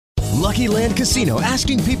Lucky Land Casino,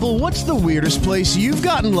 asking people, what's the weirdest place you've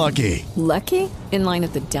gotten lucky? Lucky? In line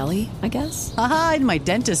at the deli, I guess? Aha, in my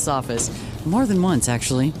dentist's office. More than once,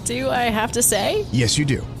 actually. Do I have to say? Yes, you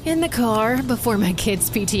do. In the car before my kids'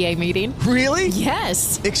 PTA meeting. Really?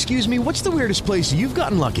 Yes. Excuse me, what's the weirdest place you've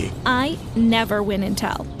gotten lucky? I never win and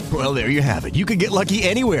tell. Well, there you have it. You can get lucky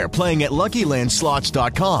anywhere, playing at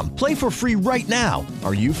LuckyLandSlots.com. Play for free right now.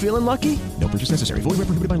 Are you feeling lucky? No purchase necessary. Void where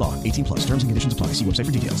prohibited by law. 18 plus. Terms and conditions apply. See website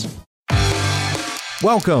for details.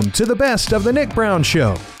 Welcome to the best of the Nick Brown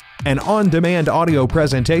Show, an on-demand audio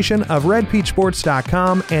presentation of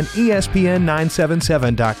RedPeachSports.com and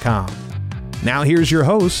ESPN977.com. Now here's your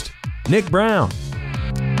host, Nick Brown.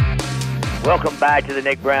 Welcome back to the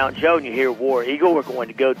Nick Brown Show, and you hear War Eagle. We're going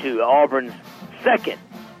to go to Auburn's second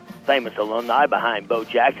famous alumni behind Bo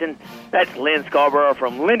Jackson. That's Lyn Scarbrough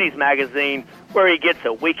from Lindy's Magazine, where he gets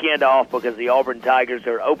a weekend off because the Auburn Tigers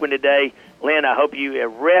are open today. Lyn, I hope you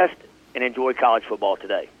rest and enjoy college football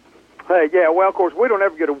today. Hey, yeah, well, of course, we don't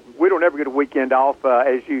ever get a weekend off.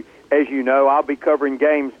 As you know, I'll be covering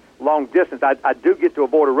games long distance. I do get to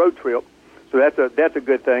avoid a road trip, so that's a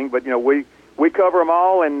good thing. But we cover them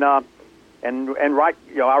all and write.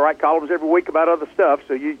 I write columns every week about other stuff,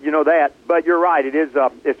 so you know that. But you're right, it's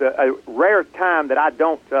a rare time that I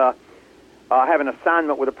don't have an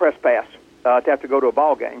assignment with a press pass to have to go to a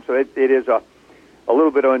ball game. So it is a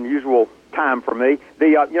little bit unusual time for me.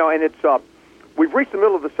 And it's we've reached the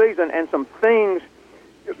middle of the season, and some things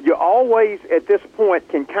you always at this point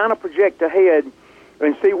can kind of project ahead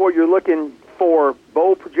and see where you're looking for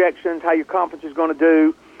bowl projections, how your conference is going to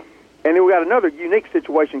do. And then we got another unique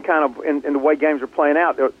situation kind of in the way games are playing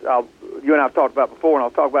out. You and I have talked about before, and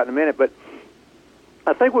I'll talk about in a minute. But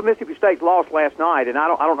I think with Mississippi State's loss last night, and I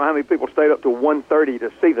don't know how many people stayed up to 1:30 to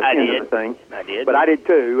see the end of the thing. I did, but I did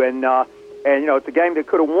too. And it's a game that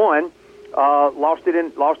could have won. Lost it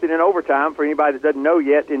in overtime. For anybody that doesn't know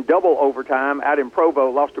yet, in double overtime out in Provo,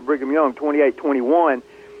 lost to Brigham Young 28-21.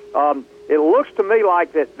 It looks to me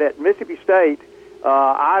like that Mississippi State.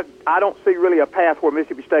 I don't see really a path where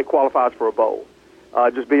Mississippi State qualifies for a bowl.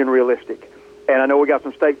 Just being realistic, and I know we got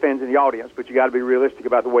some State fans in the audience, but you got to be realistic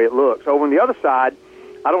about the way it looks. Over on the other side,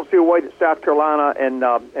 I don't see a way that South Carolina and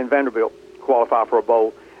Vanderbilt qualify for a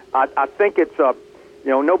bowl. I think it's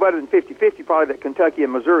no better than 50-50 probably that Kentucky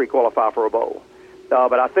and Missouri qualify for a bowl.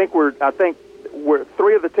 But I think we're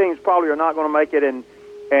three of the teams probably are not going to make it, and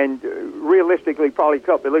realistically probably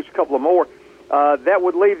at least a couple of more. That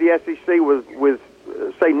would leave the SEC with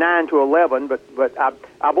say 9 to 11. But I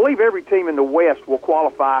believe every team in the West will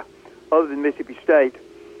qualify, other than Mississippi State.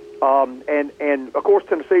 And of course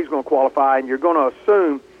Tennessee's going to qualify, and you're going to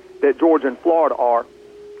assume that Georgia and Florida are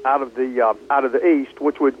out of the East,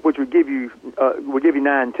 which would give you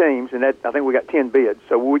 9 teams, and that I think we got 10 bids,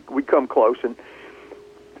 so we come close. And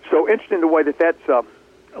so interesting the way that's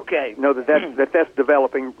okay. That's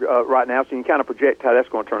developing right now, so you can kind of project how that's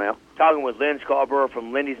going to turn out. Talking with Lyn Scarbrough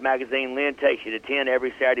from Lindy's Magazine. Lyn takes you to 10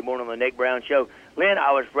 every Saturday morning on the Nick Brown Show. Lyn,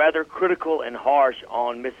 I was rather critical and harsh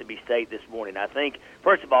on Mississippi State this morning. I think,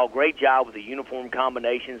 first of all, great job with the uniform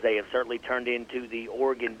combinations. They have certainly turned into the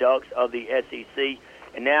Oregon Ducks of the SEC.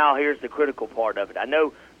 And now here's the critical part of it. I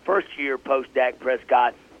know first year post-Dak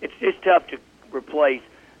Prescott, it's just tough to replace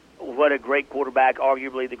what a great quarterback,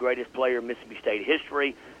 arguably the greatest player in Mississippi State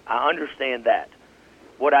history. I understand that.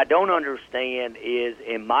 What I don't understand is,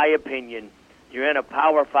 in my opinion, you're in a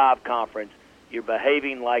Power 5 conference. You're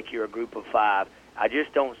behaving like you're a group of 5. I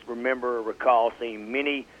just don't remember or recall seeing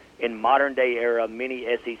many in modern-day era, many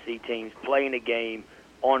SEC teams playing a game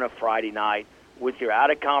on a Friday night with your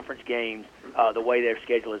out-of-conference games the way their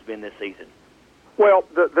schedule has been this season. Well,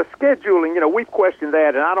 the scheduling, we've questioned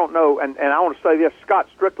that, and I don't know, and I want to say this, Scott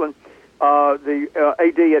Strickland, the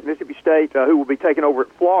AD at Mississippi State, who will be taking over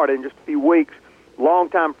at Florida in just a few weeks,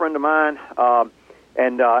 longtime friend of mine,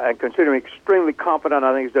 and considering extremely confident.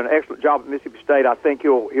 I think he's done an excellent job at Mississippi State. I think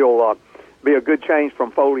he'll be a good change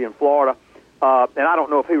from Foley in Florida, and I don't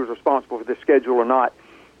know if he was responsible for this schedule or not.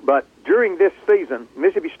 But during this season,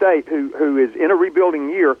 Mississippi State, who is in a rebuilding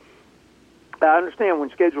year, I understand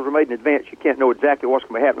when schedules are made in advance, you can't know exactly what's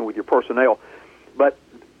going to be happening with your personnel. But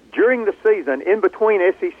during the season, in between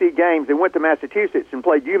SEC games, they went to Massachusetts and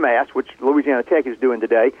played UMass, which Louisiana Tech is doing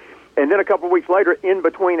today. And then a couple of weeks later, in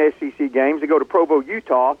between SEC games, they go to Provo,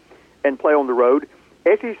 Utah, and play on the road.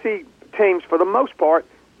 SEC teams, for the most part,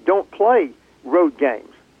 don't play road games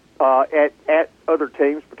at other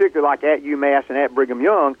teams, particularly like at UMass and at Brigham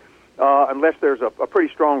Young, unless there's a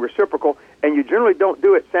pretty strong reciprocal. And you generally don't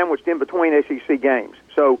do it sandwiched in between SEC games.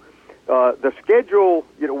 So the schedule,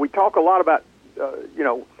 we talk a lot about,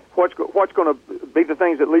 what's going to be the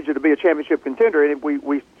things that lead you to be a championship contender. And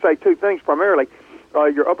we say two things primarily: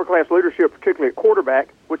 your upper-class leadership, particularly at quarterback,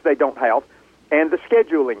 which they don't have, and the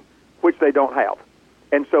scheduling, which they don't have.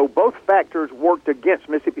 And so both factors worked against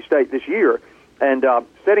Mississippi State this year. And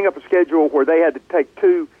setting up a schedule where they had to take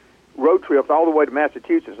 2 road trips all the way to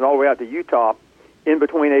Massachusetts and all the way out to Utah in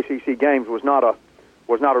between ACC games was not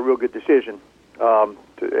a real good decision. And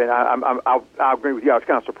I agree with you. I was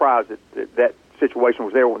kind of surprised that situation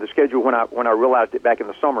was there when the schedule when I realized it back in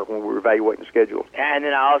the summer when we were evaluating the schedules. And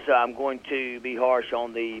then I'm going to be harsh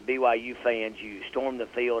on the BYU fans. You stormed the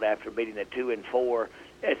field after beating the 2-4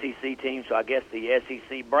 SEC team, so I guess the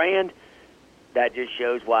SEC brand, that just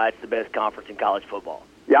shows why it's the best conference in college football.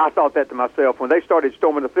 Yeah, I thought that to myself when they started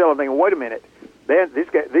storming the field. I'm thinking, wait a minute, these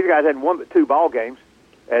guys hadn't won but 2 ball games,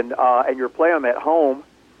 and you're playing them at home,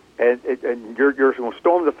 and you're going to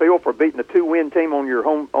storm the field for beating a 2-win team on your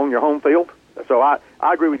home field. So I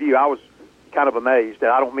agree with you. I was kind of amazed,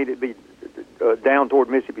 and I don't mean it to be down toward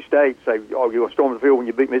Mississippi State. Say, oh, you're going to storm the field when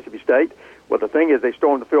you beat Mississippi State. Well, the thing is, they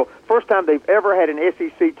stormed the field. First time they've ever had an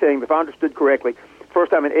SEC team, if I understood correctly,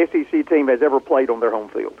 first time an SEC team has ever played on their home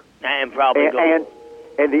field. And probably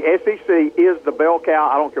and the SEC is the bell cow.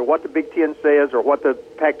 I don't care what the Big Ten says or what the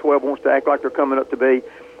Pac-12 wants to act like they're coming up to be.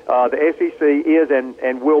 The SEC is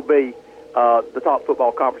and will be the top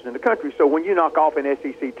football conference in the country. So when you knock off an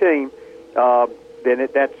SEC team, then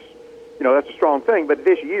that's a strong thing. But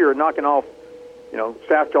this year, knocking off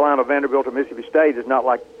South Carolina, Vanderbilt, or Mississippi State is not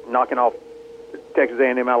like knocking off Texas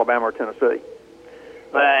A&M, Alabama, or Tennessee.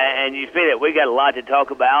 And you feel it. We got a lot to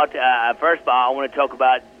talk about. First of all, I want to talk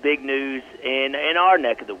about big news in our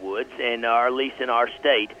neck of the woods, and at least in our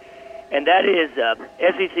state, and that is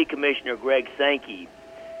SEC Commissioner Greg Sankey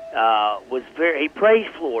he praised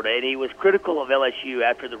Florida, and he was critical of LSU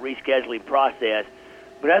after the rescheduling process.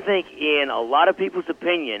 But I think in a lot of people's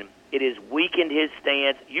opinion, it has weakened his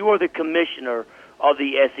stance. You are the commissioner of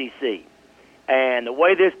the SEC, and the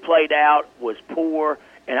way this played out was poor.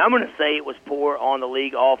 And I'm going to say it was poor on the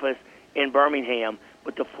league office in Birmingham.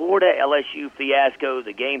 But the Florida LSU fiasco,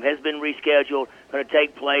 the game has been rescheduled, going to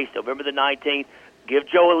take place November the 19th. Give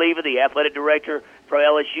Joe Oliva, the athletic director for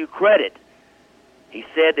LSU, credit. He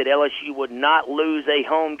said that LSU would not lose a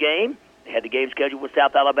home game. They had the game scheduled with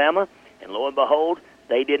South Alabama, and lo and behold,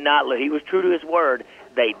 they did not lose. He was true to his word.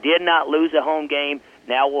 They did not lose a home game.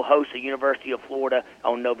 Now we'll host the University of Florida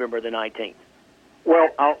on November the 19th. Well,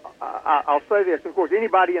 I'll say this. Of course,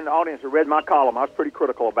 anybody in the audience that read my column, I was pretty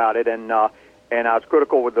critical about it, and I was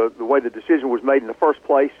critical with the way the decision was made in the first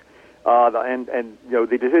place, and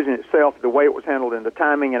the decision itself, the way it was handled, and the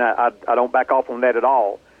timing. And I don't back off on that at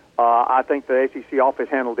all. I think the SEC office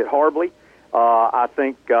handled it horribly. I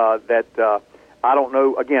think that I don't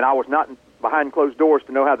know. Again, I was not behind closed doors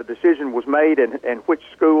to know how the decision was made and which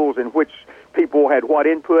schools and which people had what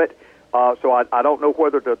input. So I don't know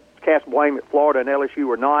whether to cast blame at Florida and LSU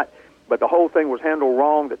or not, but the whole thing was handled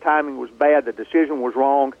wrong. The timing was bad. The decision was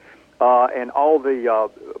wrong, and all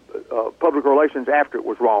the public relations after it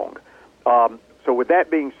was wrong. So with that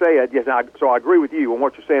being said, yes, so I agree with you on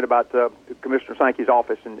what you're saying about Commissioner Sankey's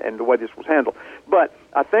office and the way this was handled. But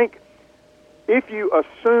I think if you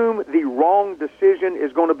assume the wrong decision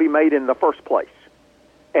is going to be made in the first place,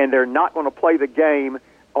 and they're not going to play the game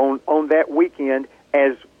on that weekend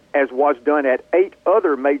as was done at 8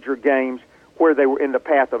 other major games where they were in the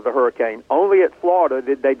path of the hurricane. Only at Florida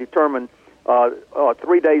did they determine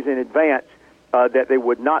 3 days in advance that they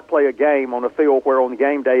would not play a game on a field where on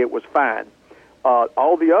game day it was fine.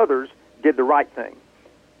 All the others did the right thing.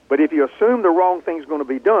 But if you assume the wrong thing is going to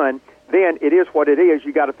be done, then it is what it is.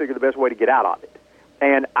 You got to figure the best way to get out of it.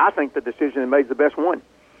 And I think the decision they made is the best one.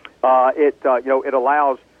 It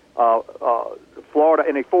allows Florida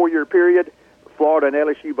in a 4-year period. Florida and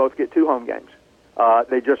LSU both get 2 home games.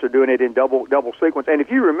 They just are doing it in double sequence. And if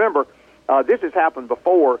you remember, this has happened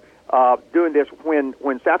before. Doing this when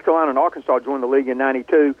South Carolina and Arkansas joined the league in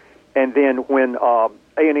 '92, and then when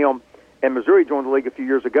A&M and Missouri joined the league a few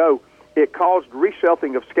years ago, it caused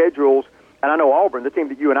reshuffling of schedules. And I know Auburn, the team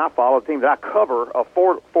that you and I follow, the team that I cover,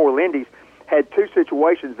 for Lindy's, had 2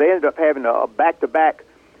 situations. They ended up having a back-to-back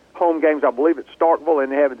home games, I believe, at Starkville,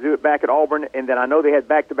 and they having to do it back at Auburn. And then I know they had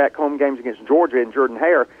back-to-back home games against Georgia and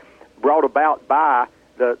Jordan-Hare, brought about by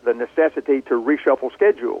the necessity to reshuffle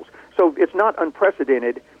schedules. So it's not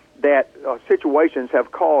unprecedented that situations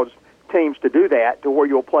have caused teams to do that, to where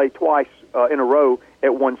you'll play twice in a row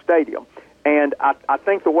at one stadium. And I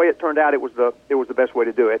think the way it turned out, it was the best way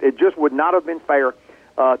to do it. It just would not have been fair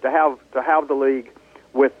to have the league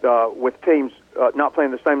with teams not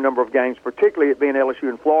playing the same number of games, particularly it being LSU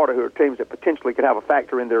and Florida, who are teams that potentially could have a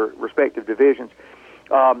factor in their respective divisions.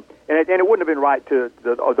 And it wouldn't have been right to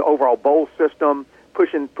the overall bowl system,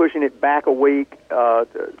 pushing it back a week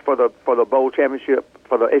for the bowl championship,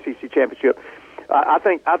 for the SEC championship. I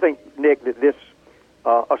think Nick, that this,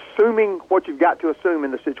 assuming what you've got to assume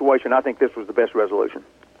in the situation, I think this was the best resolution.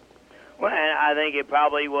 Well, and I think it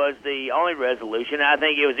probably was the only resolution. I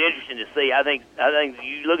think it was interesting to see. I think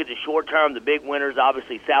you look at the short term, the big winners,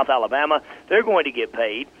 obviously South Alabama, they're going to get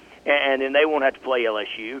paid, and then they won't have to play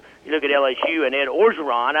LSU. You look at LSU and Ed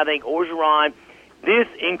Orgeron. I think Orgeron, this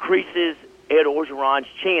increases Ed Orgeron's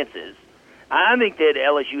chances. I think that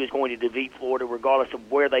LSU is going to defeat Florida regardless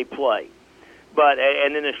of where they play. But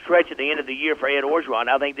and then the stretch at the end of the year for Ed Orgeron,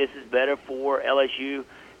 I think this is better for LSU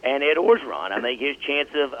and Ed Orgeron. I think his chance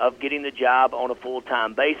of getting the job on a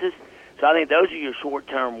full-time basis. So I think those are your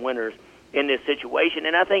short-term winners in this situation.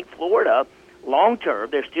 And I think Florida, long-term,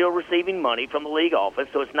 they're still receiving money from the league office,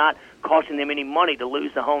 so it's not costing them any money to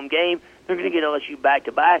lose the home game. They're going to get LSU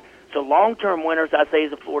back-to-back. So long-term winners, I say,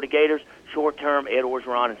 is the Florida Gators. Short-term, Ed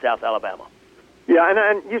Orgeron and South Alabama. Yeah,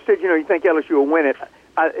 and you said, you think LSU will win it.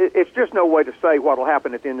 It's just no way to say what will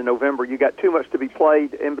happen at the end of November. You got too much to be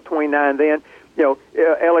played in between now and then.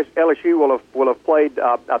 LSU will have played,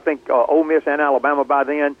 I think, Ole Miss and Alabama by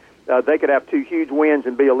then. They could have two huge wins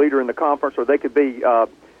and be a leader in the conference, or they could be going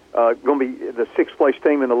to be the sixth-place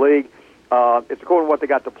team in the league. It's according to what they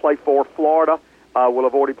got to play for. Florida will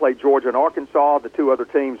have already played Georgia and Arkansas, the two other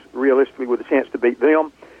teams realistically with a chance to beat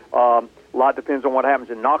them. A lot depends on what happens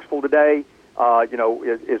in Knoxville today.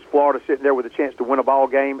 Is Florida sitting there with a chance to win a ball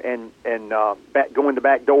game and go in the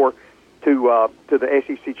back door to the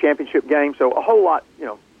SEC championship game? So a whole lot.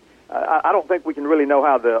 I don't think we can really know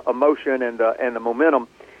how the emotion and the momentum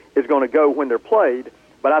is going to go when they're played.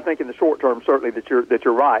 But I think in the short term, certainly that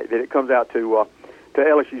you're right, that it comes out to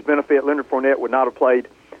LSU's benefit. Leonard Fournette would not have played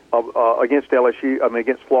against LSU. I mean,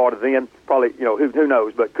 against Florida then. Probably, who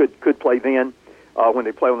knows? But could play then when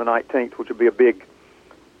they play on the 19th, which would be a big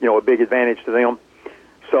advantage to them.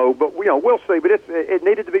 So, but we'll see. But it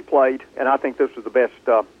needed to be played, and I think this was the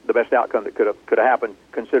best outcome that could have happened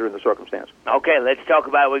considering the circumstance. Okay, let's talk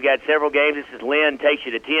about it. We've got several games. This is Lyn Takes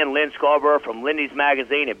You to 10. Lyn Scarbrough from Lindy's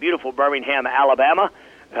Magazine in beautiful Birmingham, Alabama.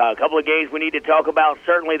 A couple of games we need to talk about.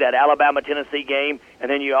 Certainly that Alabama-Tennessee game, and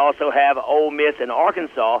then you also have Ole Miss and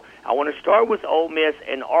Arkansas. I want to start with Ole Miss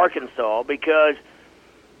and Arkansas because,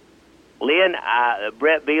 Lyn,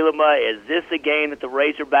 Brett Bielema, is this a game that the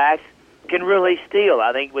Razorbacks can really steal?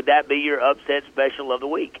 I think, would that be your upset special of the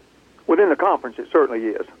week? Within the conference, it certainly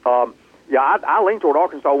is. I lean toward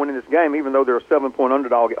Arkansas winning this game, even though they're a 7-point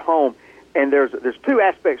underdog at home. And there's two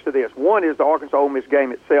aspects to this. One is the Arkansas-Ole Miss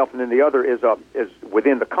game itself, and then the other is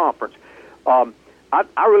within the conference. I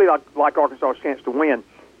really like Arkansas's chance to win.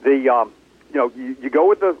 You go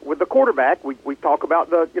with the quarterback. We talk about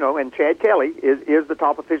and Chad Kelly is the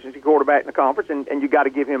top efficiency quarterback in the conference, and you got to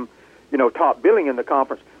give him top billing in the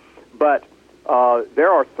conference. But there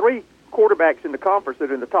are three quarterbacks in the conference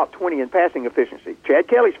that are in the top 20 in passing efficiency. Chad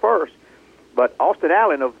Kelly's first, but Austin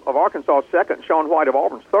Allen of Arkansas is second, Sean White of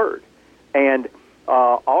Auburn's third. And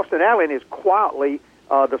Austin Allen is quietly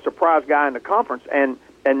the surprise guy in the conference, and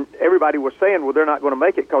everybody was saying, well, they're not going to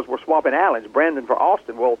make it because we're swapping Allens, Brandon for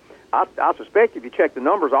Austin. Well, I suspect if you check the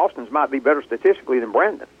numbers, Austin's might be better statistically than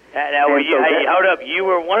Brandon. Hold up. You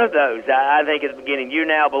were one of those, I think, at the beginning. You're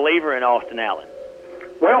now a believer in Austin Allen.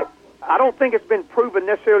 Well, I don't think it's been proven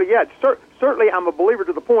necessarily yet. Certainly, I'm a believer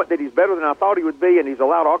to the point that he's better than I thought he would be, and he's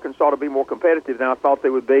allowed Arkansas to be more competitive than I thought they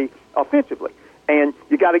would be offensively. And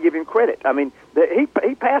you got to give him credit. I mean, he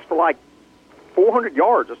passed for like 400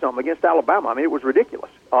 yards or something against Alabama. I mean, it was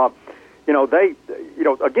ridiculous.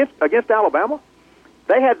 Against Alabama,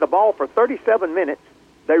 they had the ball for 37 minutes.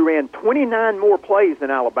 They ran 29 more plays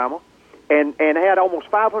than Alabama, and had almost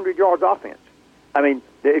 500 yards offense. I mean,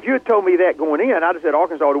 if you had told me that going in, I'd have said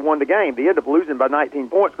Arkansas would have won the game. They end up losing by 19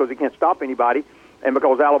 points because they can't stop anybody, and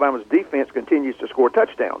because Alabama's defense continues to score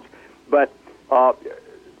touchdowns. But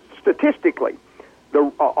statistically,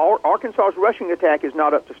 Arkansas's rushing attack is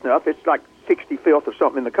not up to snuff. It's like 65th or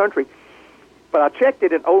something in the country. But I checked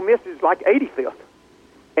it, and Ole Miss is like 85th.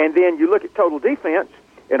 And then you look at total defense,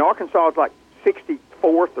 and Arkansas is like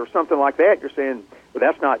 64th or something like that. You're saying, well,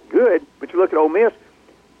 that's not good. But you look at Ole Miss,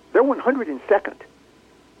 they're 102nd.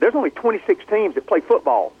 There's only 26 teams that play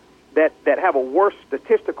football that have a worse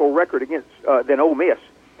statistical record against than Ole Miss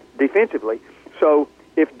defensively. So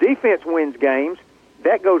if defense wins games,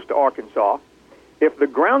 that goes to Arkansas. If the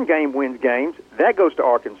ground game wins games, that goes to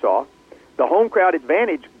Arkansas. The home crowd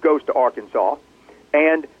advantage goes to Arkansas.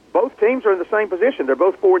 And both teams are in the same position. They're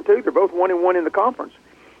both 4-2. They're both 1-1 in the conference.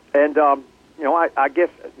 And I guess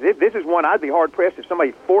this is one I'd be hard pressed if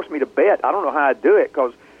somebody forced me to bet. I don't know how I'd do it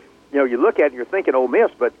because, you look at it and you're thinking Ole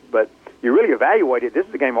Miss, but you really evaluate it. This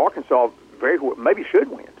is a game Arkansas maybe should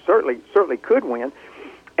win. Certainly could win.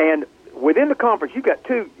 And within the conference, you've got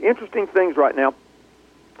two interesting things right now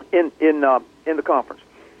in the conference.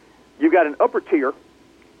 You've got an upper tier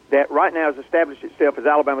that right now has established itself as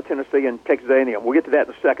Alabama, Tennessee, and Texas A&M. We'll get to that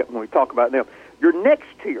in a second when we talk about them. Your next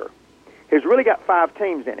tier has really got 5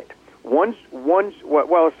 teams in it. One's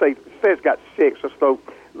let's say it's got 6.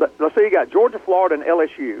 Let's say you got Georgia, Florida, and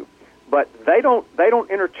LSU, but they don't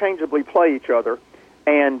interchangeably play each other.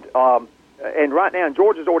 And right now,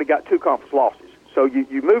 Georgia's already got 2 conference losses. So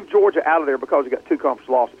you move Georgia out of there because you got 2 conference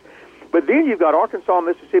losses. But then you've got Arkansas,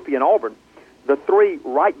 Mississippi, and Auburn, the 3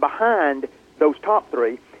 right behind those top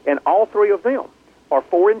 3, and all 3 of them are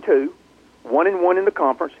 4-2, 1-1 in the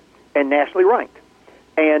conference, and nationally ranked.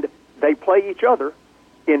 And they play each other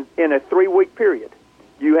in a 3-week period.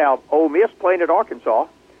 You have Ole Miss playing at Arkansas,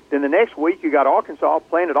 then the next week you got Arkansas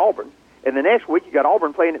playing at Auburn, and the next week you got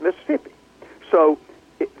Auburn playing at Mississippi. So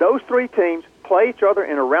those 3 teams play each other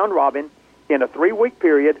in a round robin in a 3-week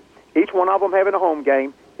period, each one of them having a home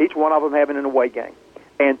game, each one of them having an away game.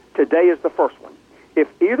 And today is the first one. If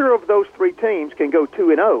either of those 3 teams can go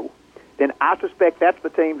 2-0, then I suspect that's the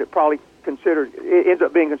team that probably ends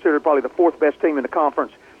up being considered probably the 4th best team in the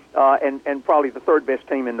conference, and probably the 3rd best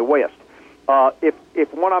team in the West.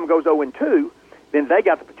 If one of them goes 0-2, then they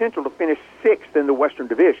got the potential to finish 6th in the Western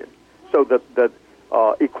Division. So the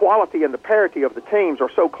equality and the parity of the teams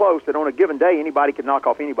are so close that on a given day anybody can knock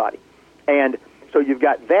off anybody. And so you've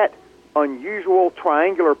got that unusual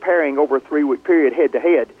triangular pairing over a 3-week period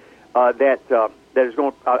head-to-head that is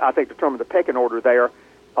going to, I think, determine the pecking order there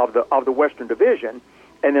of the Western Division.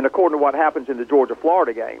 And then according to what happens in the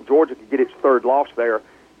Georgia-Florida game, Georgia could get its 3rd loss there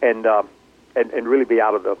and really be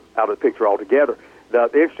out of the picture altogether. The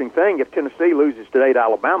interesting thing, if Tennessee loses today to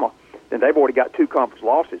Alabama, then they've already got 2 conference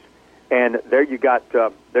losses, and there you got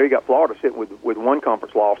Florida sitting with 1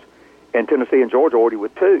 conference loss, and Tennessee and Georgia already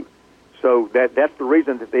with 2. So that's the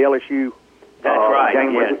reason that the LSU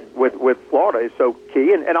game with Florida is so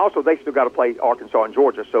key, and also they still got to play Arkansas and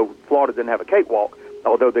Georgia, so Florida didn't have a cakewalk,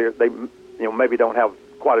 although they maybe don't have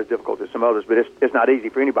quite as difficult as some others, but it's not easy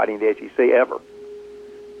for anybody in the SEC ever.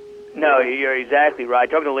 No, you're exactly right.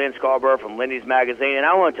 Talking to Lyn Scarbrough from Lindy's Magazine, and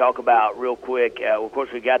I want to talk about real quick. Of course,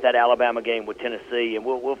 we got that Alabama game with Tennessee, and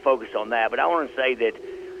we'll focus on that. But I want to say that,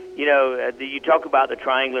 you talk about the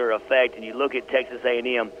triangular effect, and you look at Texas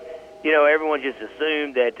A&M. Everyone just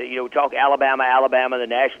assumed that we talk Alabama, the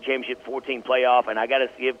national championship 14 playoff, and I got to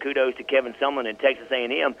give kudos to Kevin Sumlin and Texas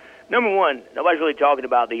A&M. Number one, nobody's really talking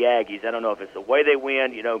about the Aggies. I don't know if it's the way they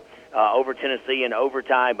win, over Tennessee in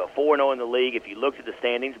overtime, but 4-0 in the league. If you looked at the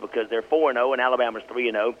standings, because they're 4-0 and Alabama's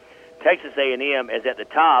 3-0, Texas A&M is at the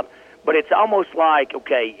top. But it's almost like,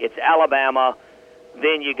 okay, it's Alabama,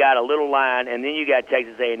 then you got a little line, and then you got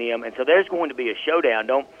Texas A&M, and so there's going to be a showdown.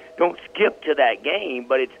 Don't skip to that game,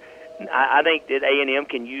 but I think that A&M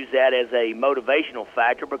can use that as a motivational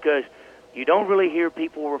factor because you don't really hear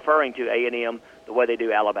people referring to A&M the way they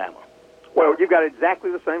do Alabama. Well, you've got exactly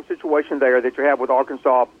the same situation there that you have with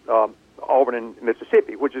Arkansas, Auburn, and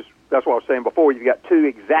Mississippi, that's what I was saying before. You've got 2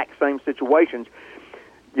 exact same situations.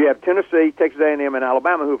 You have Tennessee, Texas A&M, and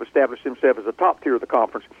Alabama who have established themselves as a top tier of the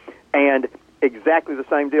conference, and exactly the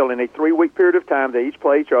same deal. In a 3-week period of time, they each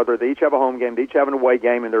play each other, they each have a home game, they each have an away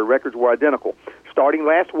game, and their records were identical. Starting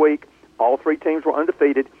last week, all 3 teams were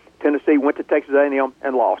undefeated. Tennessee went to Texas A&M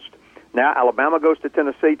and lost. Now Alabama goes to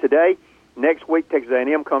Tennessee today. Next week, Texas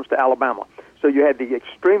A&M comes to Alabama. So you had the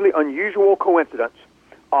extremely unusual coincidence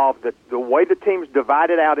of the way the teams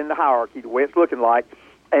divided out in the hierarchy, the way it's looking like,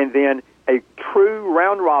 and then a true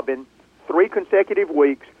round-robin, 3 consecutive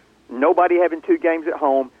weeks, nobody having 2 games at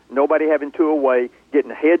home, nobody having 2 away,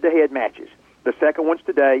 getting head-to-head matches. The second one's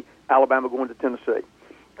today, Alabama going to Tennessee.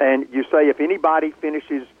 And you say if anybody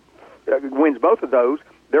wins both of those,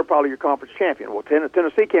 they're probably your conference champion. Well,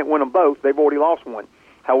 Tennessee can't win them both. They've already lost one.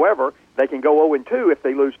 However, they can go 0-2 if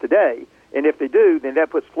they lose today, and if they do, then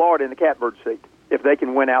that puts Florida in the catbird seat if they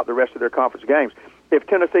can win out the rest of their conference games. If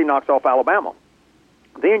Tennessee knocks off Alabama,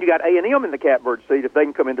 then you got A&M in the catbird seat if they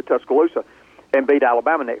can come into Tuscaloosa and beat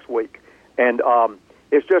Alabama next week. And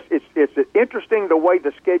it's interesting the way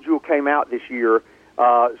the schedule came out this year,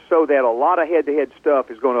 so that a lot of head-to-head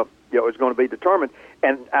stuff is going to be determined.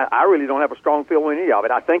 And I really don't have a strong feeling in any of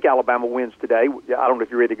it. I think Alabama wins today. I don't know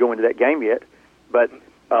if you're ready to go into that game yet, but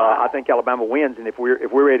I think Alabama wins, and if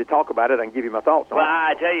we're ready to talk about it, I can give you my thoughts on it. Well,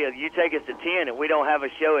 I tell you, you take us to 10, and we don't have a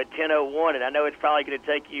show at 10:01, and I know it's probably going to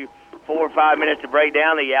take you 4 or 5 minutes to break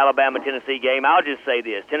down the Alabama-Tennessee game. I'll just say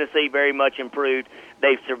this. Tennessee very much improved.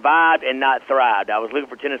 They've survived and not thrived. I was looking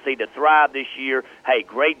for Tennessee to thrive this year. Hey,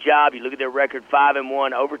 great job. You look at their record,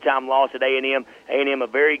 5-1, overtime loss at A&M. A&M, a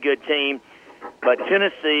very good team. But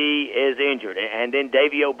Tennessee is injured. And then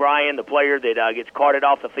Davey O'Brien, the player that gets carted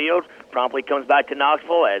off the field, promptly comes back to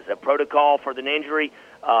Knoxville as a protocol for the injury,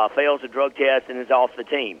 fails a drug test, and is off the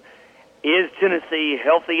team. Is Tennessee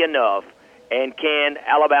healthy enough, and can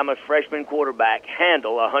Alabama's freshman quarterback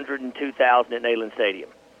handle 102,000 at Neyland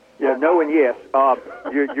Stadium? Yeah, no and yes.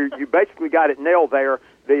 You basically got it nailed there.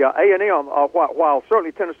 The A&M, while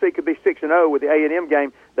certainly Tennessee could be 6-0 with the A&M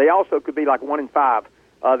game, they also could be like 1-5.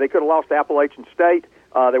 They could have lost to Appalachian State.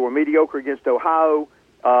 They were mediocre against Ohio.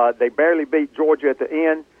 They barely beat Georgia at the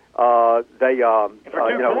end. For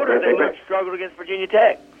two quarters, they struggled against Virginia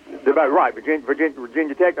Tech. Right,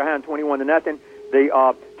 Virginia Tech behind 21-0. The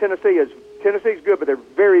Tennessee's good, but they're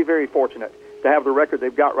very, very fortunate to have the record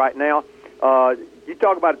they've got right now. You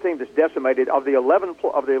talk about a team that's decimated. Of the 11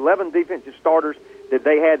 defensive starters that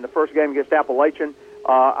they had in the first game against Appalachian,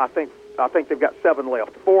 I think they've got 7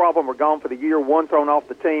 left. 4 of them are gone for the year. 1 thrown off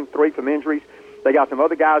the team. 3 from injuries. They got some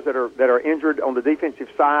other guys that are injured on the defensive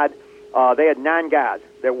side. They had 9 guys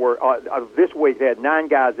that were this week. They had 9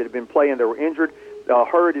 guys that have been playing that were injured.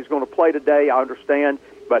 Hurd is going to play today, I understand,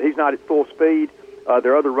 but he's not at full speed.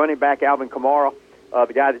 Their other running back, Alvin Kamara,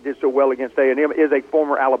 the guy that did so well against A&M, is a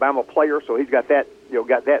former Alabama player, so he's got that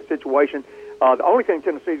situation. The only thing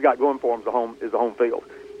Tennessee's got going for them is the home field.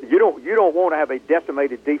 You don't want to have a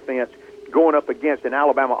decimated defense going up against an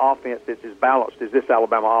Alabama offense that's as balanced as this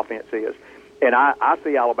Alabama offense is. And I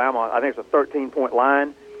see Alabama. I think it's a 13-point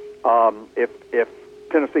line. If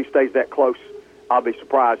Tennessee stays that close, I'll be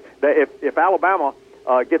surprised. If Alabama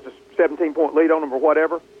gets a 17-point lead on them or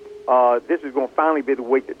whatever, this is going to finally be the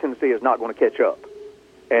week that Tennessee is not going to catch up.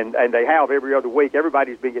 And they have every other week.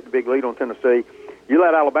 Everybody's been getting a big lead on Tennessee. You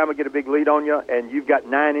let Alabama get a big lead on you, and you've got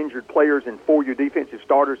 9 injured players and 4 of your defensive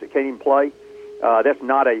starters that can't even play. That's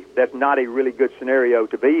not a really good scenario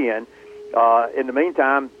to be in. In the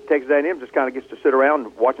meantime, Texas A&M just kind of gets to sit around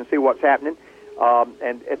and watch and see what's happening.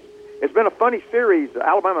 And it's been a funny series.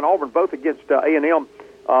 Alabama and Auburn both against A&M.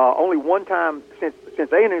 Only one time since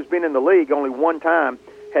A&M's been in the league, only one time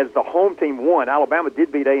has the home team won. Alabama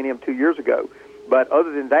did beat A&M 2 years ago, but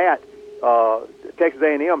other than that, Texas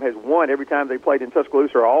A&M has won every time they played in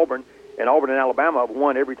Tuscaloosa or Auburn, and Auburn and Alabama have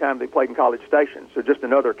won every time they played in College Station. So just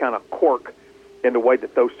another kind of quirk in the way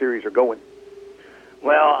that those series are going.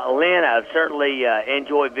 Well, Lyn, I've certainly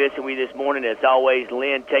enjoyed visiting with you this morning. As always,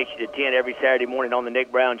 Lyn takes you to 10 every Saturday morning on the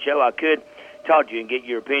Nick Brown Show. I could talk to you and get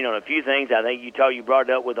your opinion on a few things. I think you brought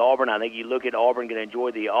it up with Auburn. I think you look at Auburn going to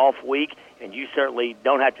enjoy the off week, and you certainly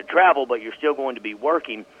don't have to travel, but you're still going to be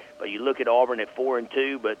working. But you look at Auburn at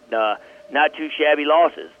 4-2, but not 2 shabby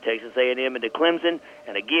losses. Texas A&M into Clemson,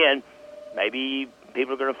 and again, maybe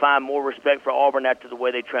people are going to find more respect for Auburn after the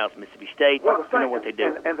way they trounced Mississippi State. Well, you know what they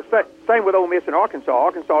do. And the same with Ole Miss and Arkansas.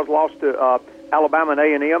 Arkansas has lost to Alabama and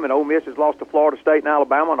A&M, and Ole Miss has lost to Florida State and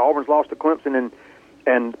Alabama, and Auburn's lost to Clemson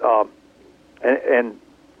and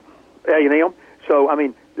A&M. So I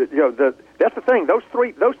mean, that's the thing. Those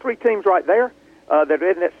three teams right there that are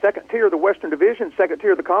in that second tier of the Western Division, second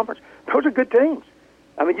tier of the conference. Those are good teams.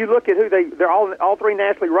 I mean, you look at who they're all 3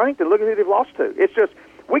 nationally ranked, and look at who they've lost to. It's just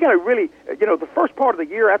we got to really, the first part of the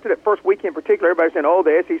year after that first week in particular, everybody's saying, "Oh,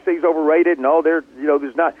 the SEC's overrated," and there's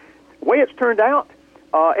not. The way it's turned out,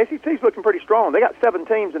 SEC's looking pretty strong. They got 7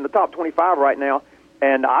 teams in the top 25 right now,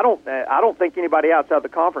 and I don't think anybody outside the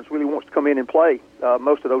conference really wants to come in and play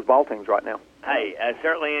most of those ball teams right now. Hey, I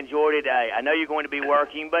certainly enjoyed it. I know you're going to be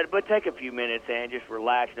working, but take a few minutes and just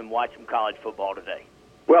relax and watch some college football today.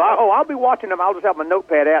 Well, I'll be watching them. I'll just have my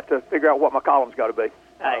notepad out to figure out what my column's got to be.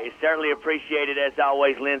 Hey, certainly appreciate it, as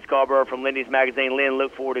always. Lyn Scarbrough from Lindy's Magazine. Lyn,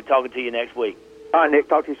 look forward to talking to you next week. All right, Nick.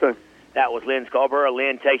 Talk to you soon. That was Lyn Scarbrough.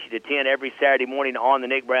 Lyn takes you to 10 every Saturday morning on The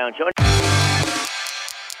Nick Brown Show.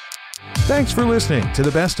 Thanks for listening to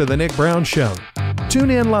the Best of the Nick Brown Show.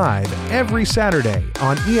 Tune in live every Saturday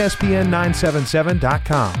on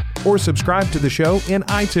ESPN977.com or subscribe to the show in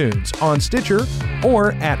iTunes, on Stitcher,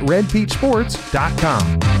 or at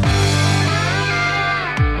redpeachsports.com.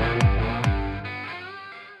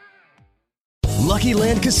 Lucky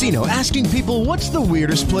Land Casino, asking people, what's the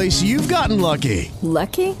weirdest place you've gotten lucky?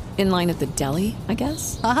 Lucky? In line at the deli, I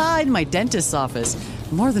guess? Aha, in my dentist's office.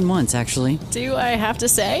 More than once, actually. Do I have to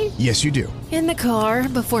say? Yes, you do. In the car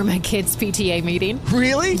before my kids' PTA meeting.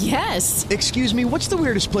 Really? Yes. Excuse me, what's the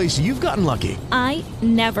weirdest place you've gotten lucky? I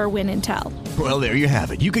never win and tell. Well, there you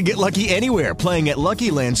have it. You can get lucky anywhere, playing at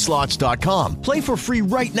LuckyLandSlots.com. Play for free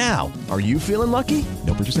right now. Are you feeling lucky?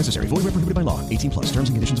 No purchase necessary. Void where prohibited by law. 18+. Terms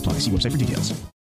and conditions apply. See website for details.